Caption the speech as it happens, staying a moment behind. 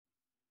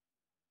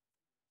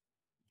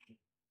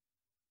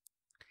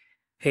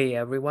Hey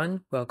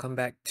everyone, welcome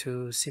back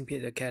to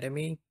Simpit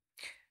Academy.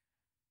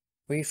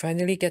 We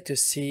finally get to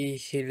see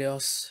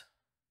Helios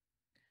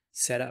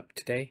setup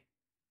today.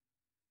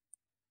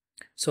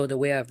 So the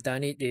way I've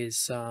done it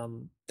is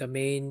the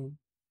main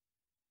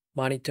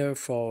monitor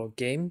for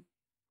game,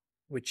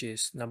 which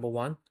is number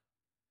one.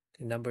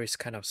 The number is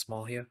kind of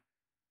small here.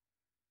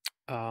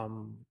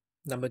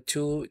 Number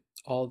two,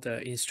 all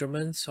the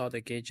instruments, all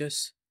the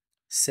gauges,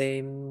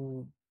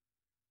 same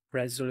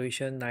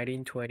resolution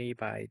 1920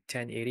 by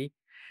 1080.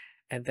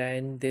 And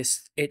then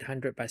this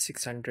 800 by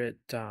 600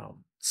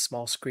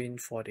 small screen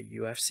for the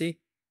UFC.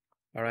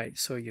 All right,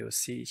 so you'll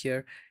see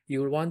here,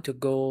 you want to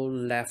go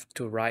left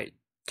to right,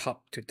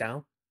 top to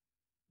down.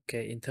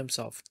 Okay, in terms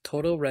of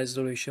total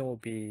resolution will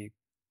be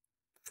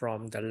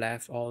from the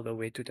left all the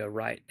way to the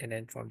right, and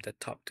then from the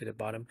top to the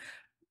bottom.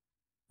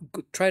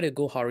 Try to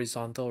go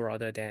horizontal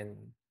rather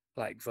than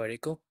like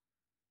vertical.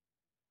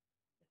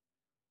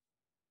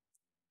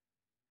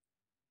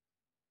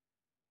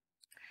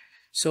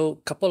 So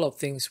couple of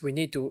things, we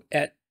need to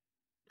add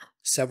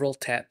several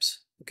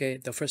tabs. Okay,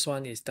 the first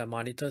one is the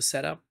monitor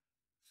setup.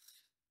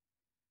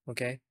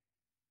 Okay,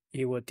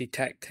 it will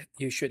detect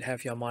you should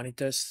have your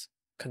monitors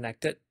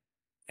connected,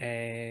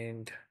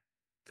 and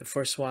the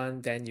first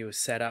one, then you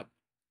set up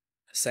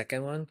a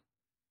second one.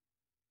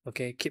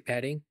 Okay, keep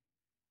adding.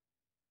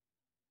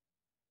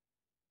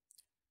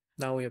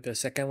 Now we have the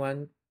second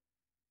one,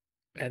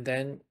 and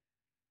then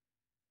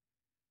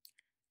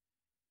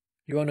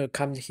you want to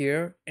come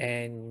here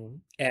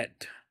and add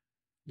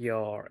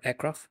your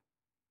aircraft.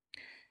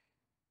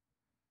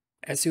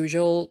 As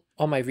usual,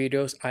 on my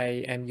videos,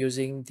 I am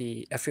using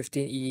the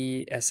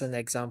F-15E as an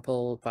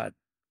example, but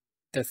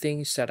the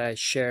things that I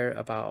share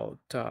about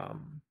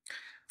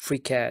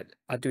FreeCAD,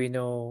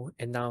 Arduino,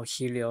 and now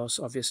Helios,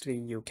 obviously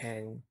you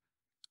can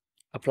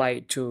apply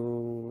it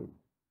to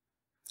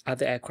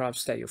other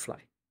aircrafts that you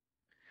fly.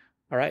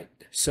 All right,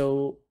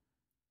 so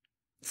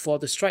for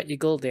the Strike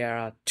Eagle, there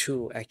are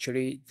two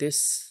actually.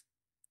 This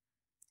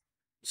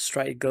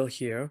Strike Eagle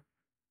here,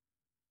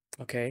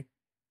 okay,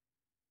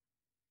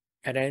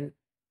 and then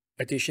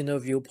additional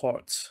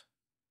viewports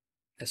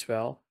as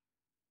well.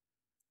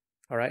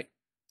 All right,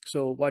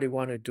 so what you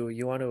want to do,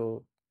 you want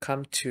to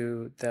come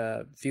to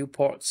the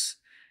viewports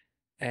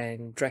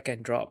and drag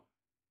and drop.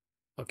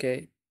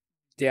 Okay,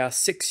 there are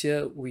 6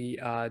 here. We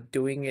are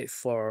doing it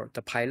for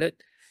the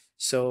pilot.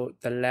 So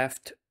the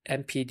left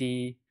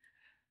MPD,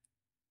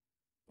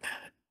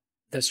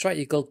 the Strike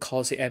Eagle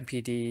calls it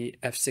MPD,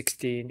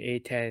 F-16,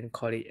 A-10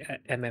 call it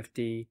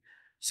MFD.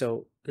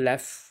 So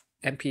left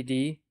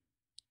MPD,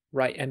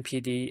 right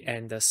MPD,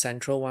 and the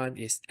central one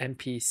is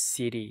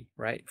MPCD,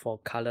 right, for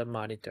color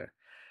monitor.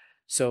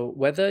 So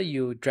whether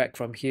you drag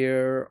from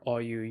here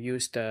or you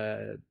use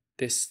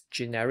this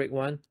generic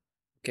one,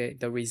 okay,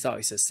 the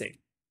result is the same.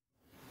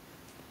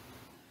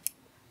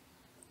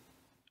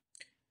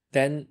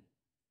 Then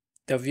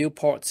the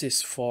viewports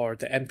is for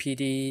the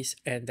MPDs,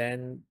 and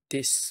then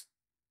this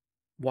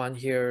one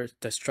here,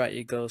 the Strike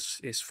Eagles,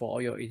 is for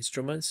all your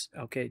instruments.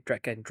 Okay,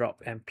 drag and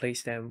drop and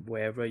place them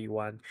wherever you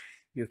want.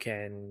 You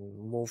can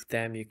move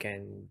them, you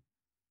can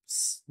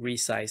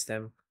resize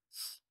them.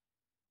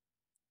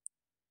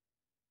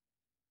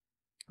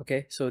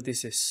 Okay, so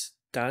this is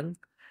done.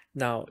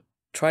 Now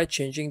try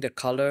changing the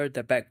color,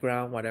 the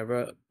background,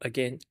 whatever.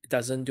 Again, it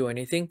doesn't do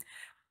anything.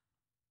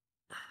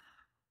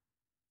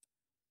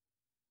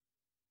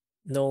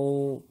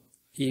 No,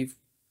 if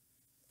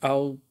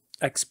I'll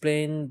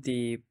explain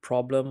the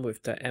problem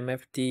with the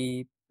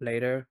MFD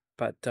later,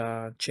 but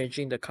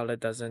changing the color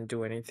doesn't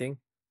do anything.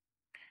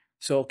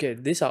 So okay,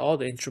 these are all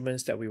the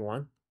instruments that we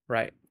want,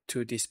 right,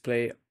 to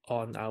display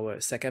on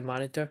our second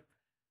monitor.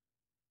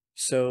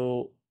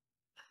 So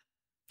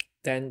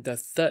then the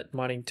third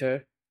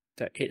monitor,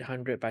 the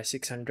 800 by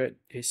 600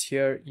 is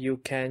here. You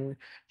can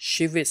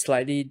shift it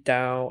slightly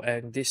down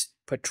and this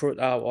protrude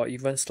out, or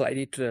even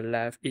slightly to the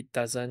left. It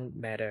doesn't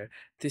matter.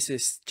 This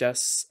is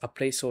just a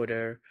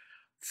placeholder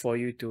for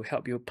you to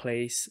help you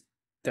place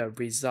the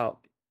result.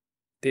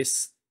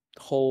 This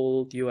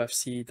whole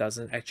UFC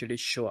doesn't actually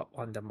show up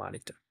on the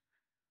monitor.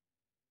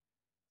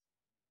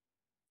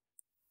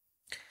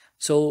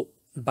 So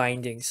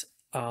bindings,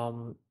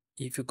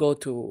 if you go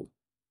to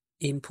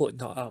input,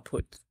 not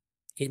output,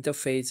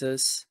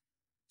 interfaces,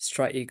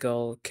 Strike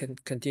Eagle, can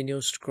continue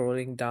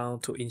scrolling down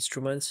to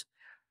instruments.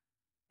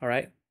 All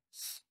right,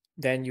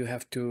 then you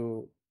have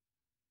to,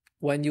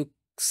 when you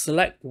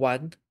select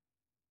one,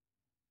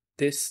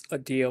 this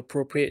the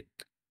appropriate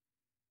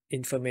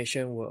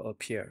information will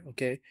appear.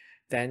 Okay,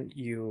 then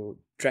you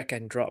drag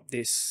and drop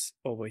this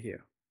over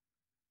here.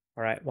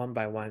 All right, one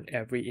by one,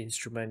 every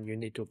instrument you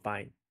need to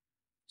bind.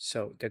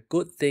 So the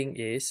good thing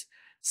is,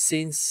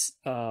 since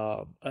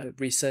a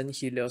recent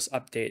Helios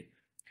update,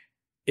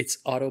 it's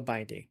auto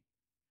binding.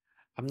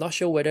 I'm not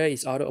sure whether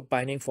it's auto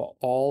binding for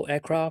all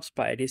aircrafts,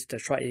 but at least the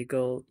Strike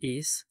Eagle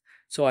is.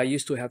 So I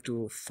used to have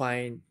to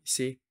find,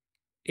 see,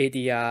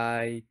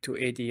 ADI to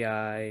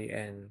ADI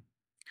and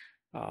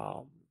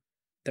um,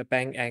 the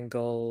bank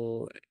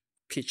angle,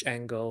 pitch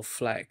angle,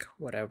 flag,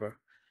 whatever.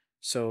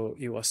 So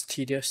it was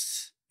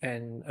tedious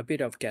and a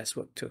bit of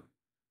guesswork too.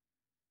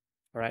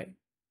 All right.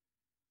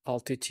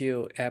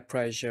 Altitude, air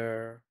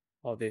pressure,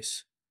 all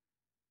this.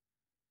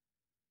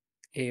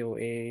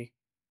 AOA,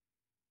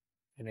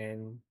 and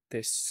then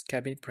this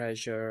cabin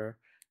pressure.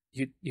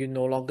 You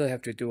no longer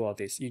have to do all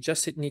this. You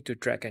just need to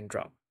drag and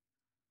drop.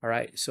 All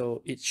right.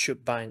 So it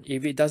should bind.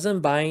 If it doesn't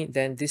bind,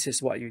 then this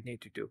is what you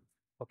need to do.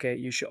 Okay.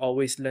 You should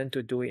always learn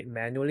to do it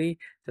manually,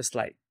 just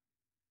like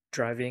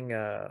driving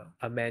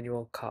a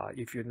manual car.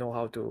 If you know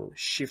how to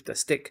shift the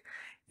stick,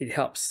 it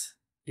helps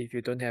if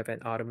you don't have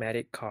an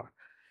automatic car.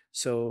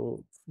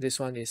 So this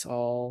one is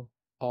all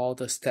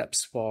the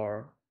steps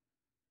for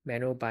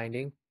manual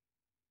binding.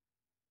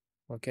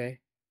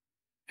 Okay.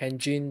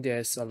 Engine,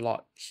 there's a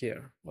lot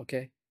here.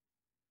 Okay.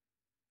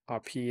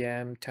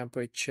 RPM,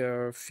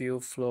 temperature, fuel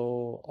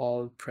flow,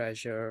 oil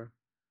pressure,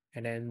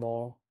 and then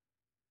more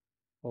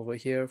over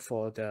here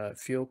for the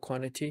fuel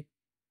quantity,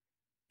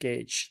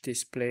 gauge,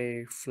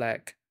 display,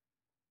 flag.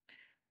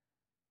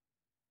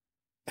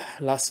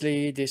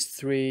 Lastly, these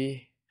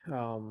three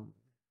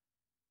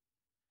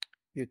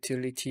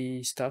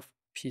utility stuff,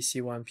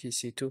 PC1,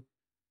 PC2.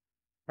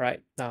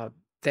 Right, now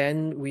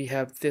then we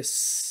have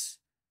this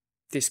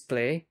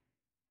display,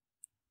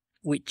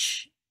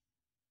 which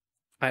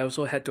I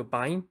also had to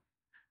bind.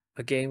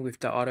 Again, with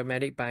the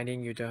automatic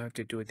binding, you don't have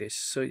to do this.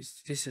 So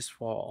this is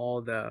for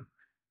all the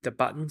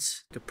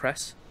buttons to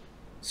press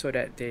so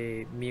that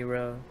they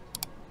mirror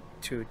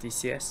to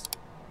DCS.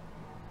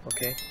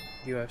 Okay,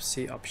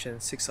 UFC option,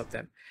 6 of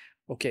them.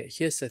 Okay,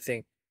 here's the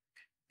thing.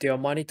 Your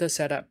monitor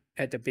setup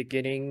at the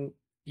beginning,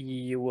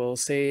 you will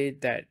say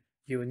that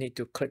you need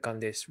to click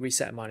on this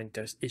reset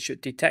monitors. It should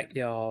detect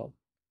your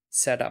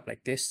setup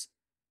like this.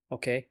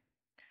 Okay,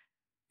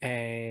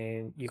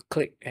 and you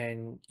click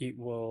and it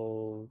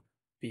will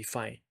be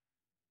fine.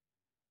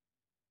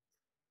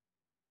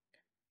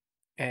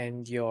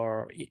 And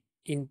your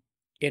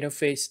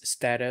interface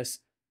status,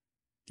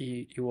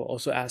 it will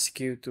also ask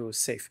you to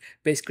save.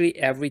 Basically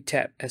every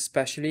tab,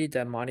 especially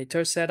the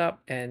monitor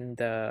setup and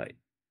the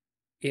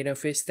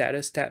interface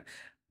status tab,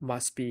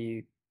 must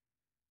be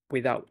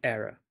without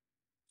error.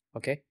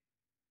 Okay,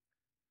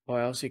 or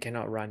else you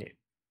cannot run it.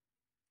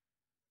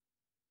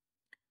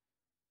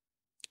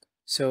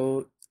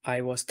 So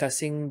I was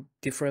testing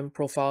different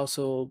profiles,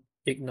 so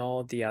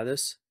ignore the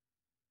others.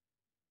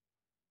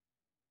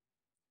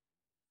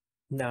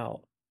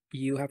 Now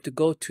you have to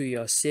go to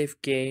your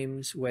save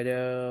games,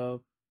 whether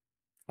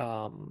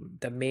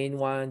the main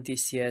one,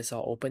 DCS,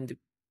 or open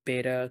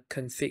beta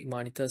config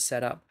monitor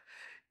setup.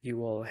 You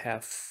will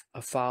have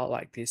a file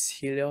like this,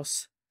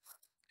 Helios.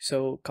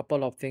 So a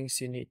couple of things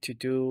you need to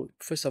do.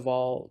 First of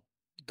all,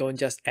 don't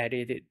just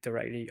edit it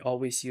directly.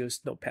 Always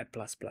use Notepad++.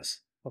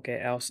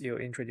 Okay, else you'll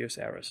introduce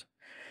errors.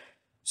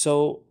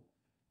 So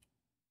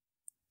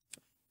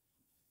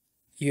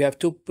you have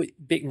two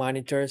big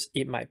monitors.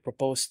 It might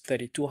propose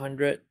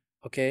 3200.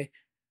 Okay,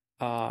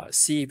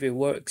 see if it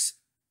works.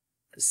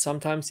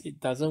 Sometimes it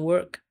doesn't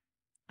work.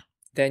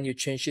 Then you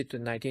change it to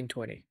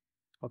 1920.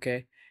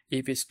 Okay,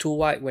 if it's too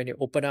wide, when you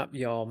open up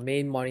your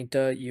main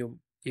monitor,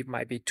 it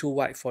might be too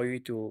wide for you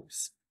to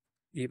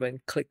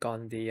even click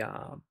on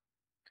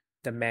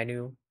the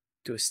menu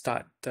to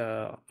start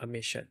the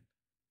emission.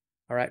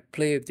 All right,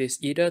 play with this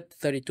either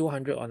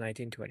 3200 or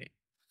 1920.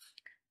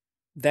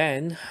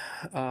 Then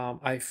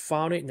I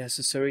found it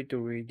necessary to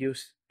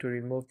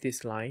remove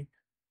this line.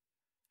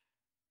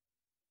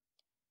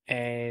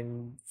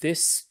 And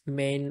this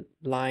main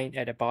line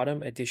at the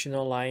bottom,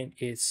 additional line,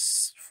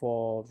 is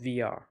for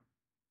VR.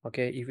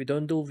 Okay, if you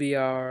don't do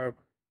VR,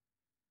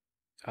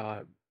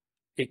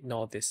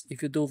 ignore this.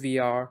 If you do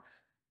VR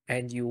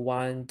and you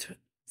want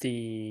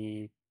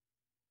the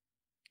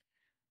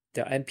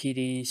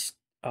MPD's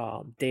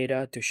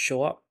data to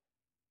show up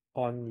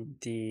on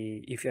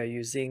the, if you're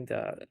using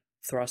the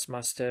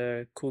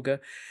Thrustmaster Cougar,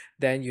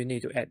 then you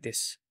need to add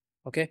this.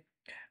 Okay,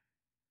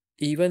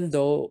 even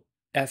though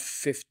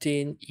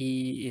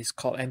F15E is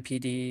called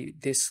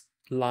MPD, this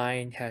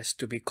line has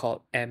to be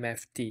called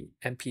MFD.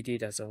 MPD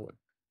doesn't work.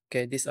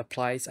 Okay, this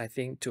applies, I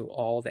think, to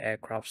all the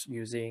aircrafts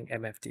using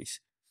MFDs.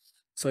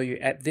 So you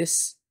add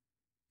this,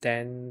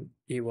 then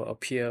it will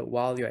appear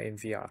while you're in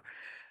VR.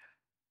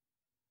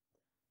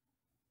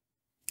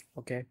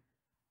 Okay,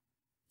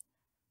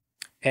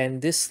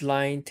 and this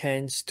line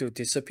tends to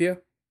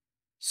disappear.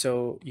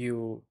 So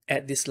you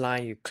add this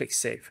line, you click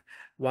save.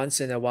 Once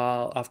in a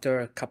while, after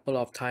a couple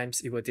of times,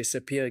 it will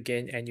disappear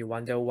again and you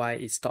wonder why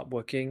it stopped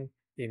working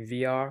in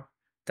VR,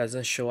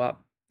 doesn't show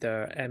up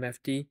the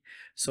MFD.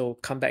 So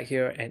come back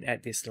here and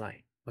add this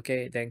line.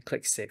 Okay, then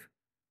click save.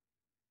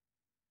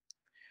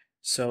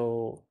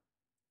 So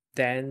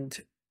then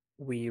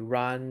we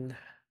run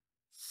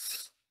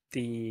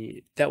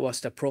that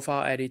was the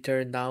profile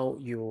editor. Now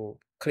you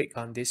click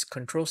on this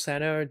control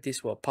center,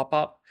 this will pop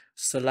up,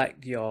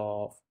 select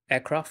your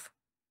aircraft.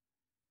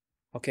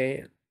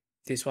 Okay,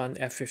 this one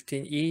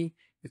F15E,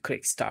 you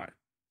click start.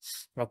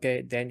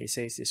 Okay, then it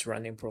says it's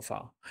running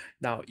profile.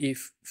 Now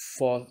if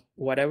for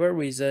whatever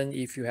reason,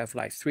 if you have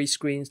like 3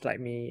 screens like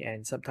me,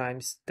 and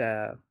sometimes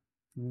the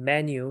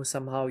menu,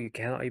 somehow you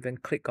cannot even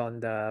click on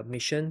the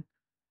mission,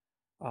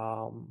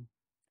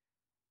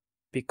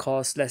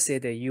 because let's say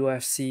the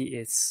UFC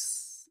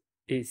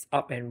is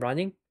up and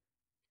running,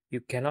 you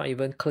cannot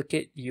even click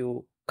it.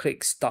 You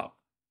click stop.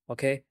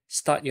 Okay,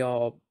 start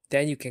your,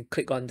 then you can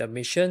click on the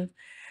mission,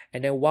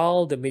 and then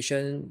while the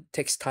mission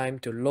takes time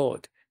to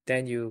load,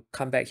 then you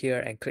come back here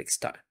and click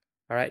start.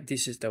 All right,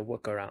 this is the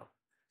workaround.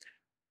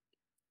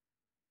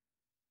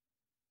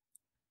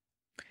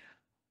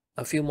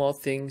 A few more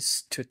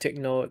things to take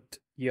note.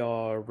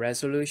 Your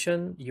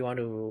resolution, you want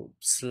to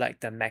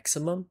select the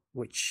maximum,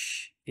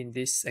 which in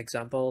this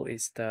example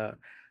is the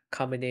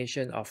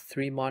combination of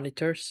 3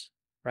 monitors,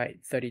 right?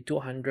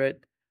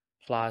 3200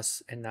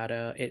 plus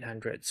another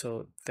 800,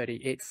 so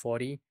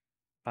 3840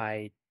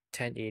 by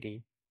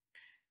 1080.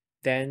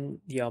 Then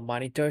your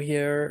monitor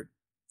here,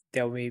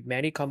 there will be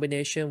many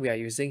combination. We are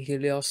using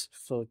Helios,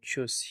 so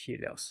choose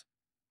Helios.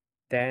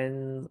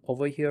 Then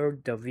over here,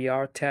 the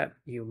VR tab,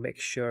 you make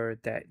sure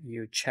that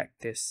you check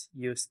this,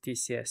 use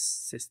DCS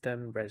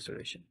system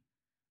resolution.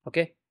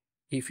 Okay,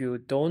 if you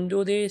don't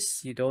do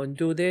this,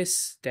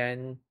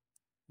 then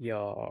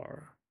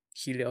your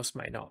Helios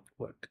might not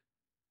work.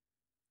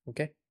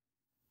 Okay,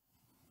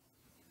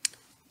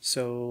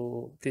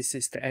 so this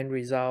is the end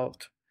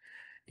result.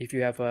 If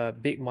you have a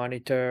big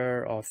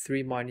monitor or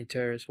 3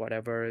 monitors,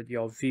 whatever,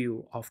 your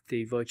view of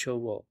the virtual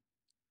world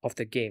of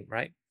the game,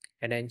 right?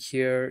 And then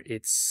here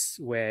it's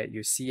where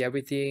you see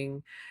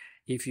everything.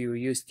 If you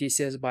use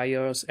DCS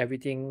BIOS,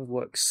 everything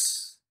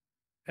works.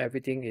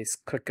 Everything is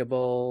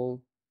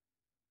clickable,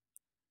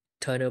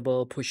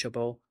 turnable,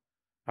 pushable.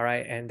 All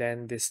right, and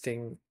then this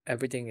thing,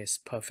 everything is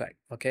perfect.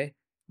 Okay,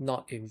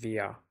 not in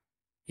VR.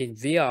 In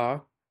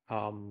VR,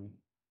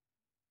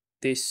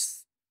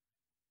 this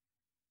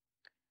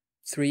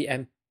three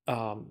M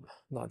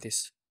not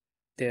this,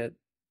 the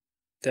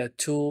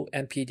two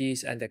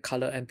MPDs and the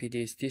color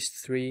MPDs, these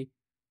three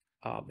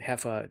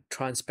have a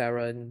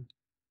transparent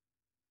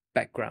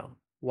background.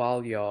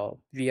 While your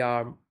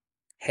VR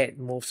head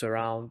moves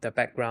around, the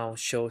background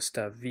shows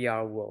the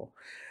VR world,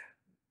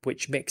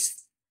 which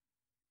makes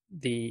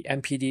the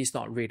MPDs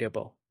not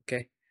readable,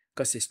 okay,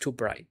 because it's too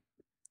bright.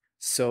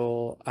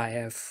 So I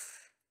have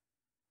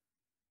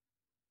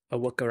a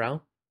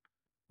workaround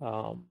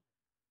um,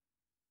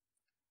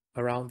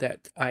 around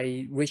that.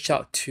 I reached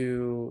out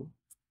to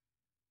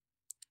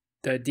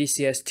the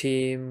DCS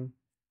team,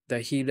 the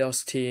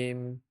Helios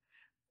team.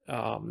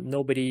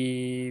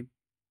 Nobody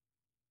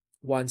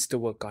wants to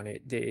work on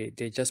it.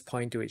 They just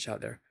point to each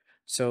other.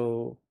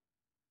 So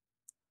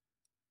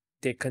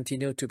they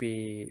continue to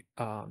be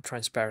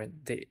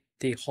transparent.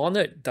 The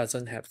Hornet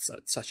doesn't have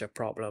such a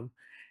problem,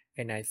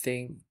 and I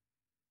think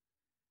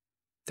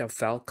the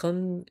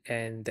Falcon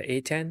and the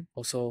A10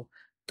 also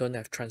don't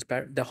have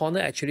transparent. The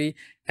Hornet actually,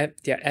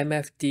 their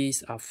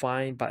MFDs are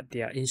fine, but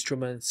their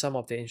instruments, some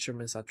of the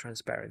instruments are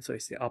transparent, so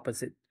it's the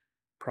opposite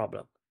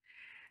problem.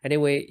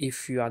 Anyway,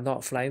 if you are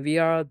not flying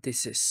VR,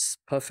 this is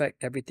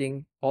perfect.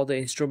 Everything, all the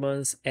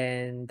instruments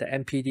and the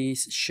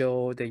MPDs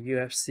show, the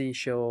UFC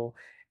show,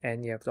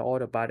 and you have all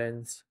the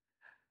buttons.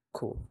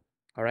 Cool.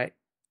 All right.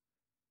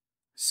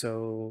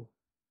 So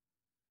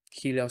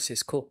Helios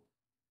is cool.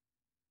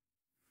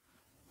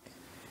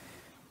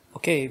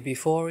 Okay,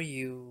 before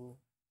you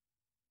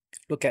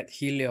look at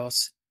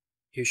Helios,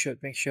 you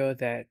should make sure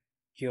that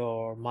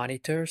your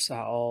monitors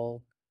are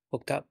all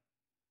hooked up.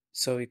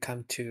 So you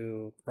come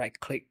to right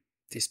click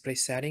display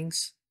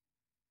settings,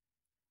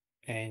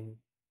 and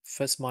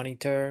first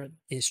monitor,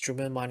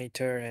 instrument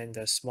monitor, and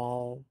the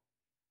small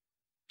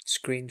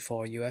screen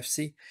for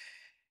UFC.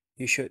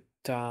 You should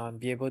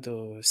be able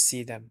to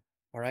see them.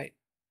 All right.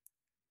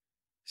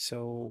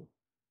 So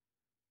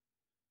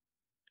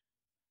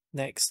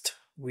next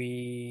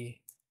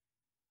we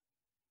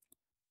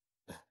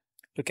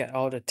look at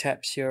all the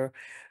tabs here.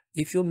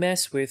 If you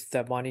mess with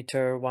the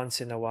monitor once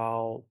in a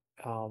while,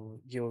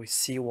 you'll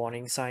see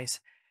warning signs.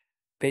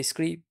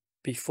 Basically,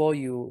 before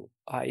you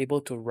are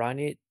able to run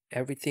it,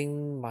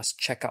 everything must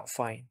check out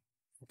fine.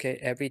 Okay,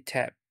 every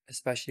tab,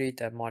 especially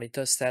the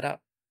monitor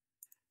setup,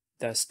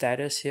 the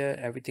status here,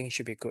 everything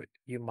should be good.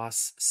 You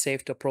must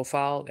save the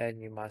profile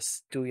and you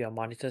must do your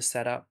monitor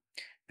setup.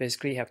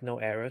 Basically, have no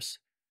errors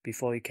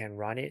before you can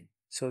run it.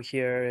 So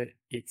here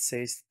it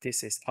says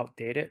this is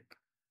outdated.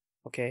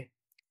 Okay,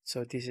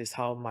 so this is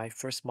how my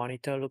first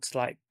monitor looks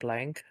like,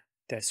 blank.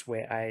 That's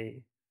where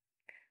I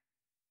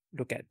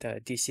look at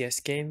the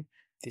DCS game.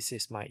 This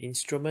is my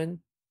instrument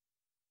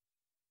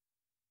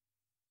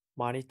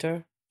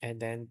monitor, and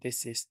then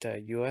this is the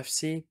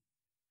UFC.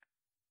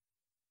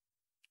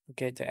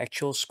 Okay, the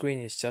actual screen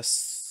is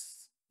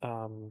just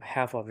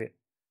half of it.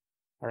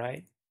 All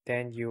right,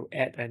 then you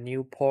add a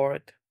new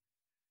port,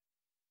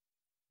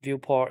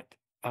 viewport.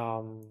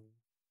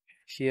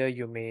 Here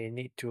you may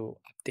need to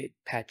update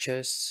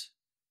patches,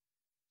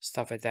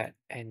 stuff like that.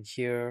 And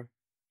here,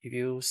 if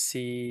you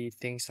see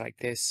things like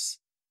this,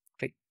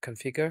 click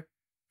configure,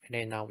 and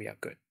then now we are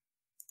good.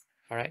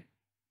 All right.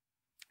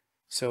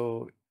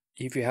 So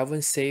if you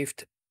haven't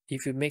saved,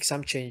 if you make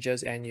some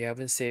changes and you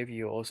haven't saved,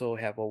 you also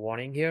have a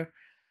warning here.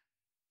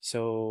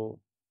 So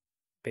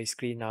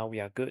basically now we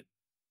are good.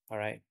 All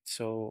right.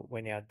 So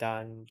when you are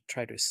done,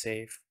 try to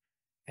save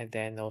and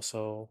then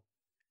also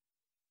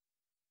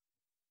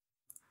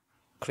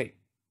click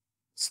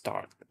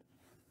start.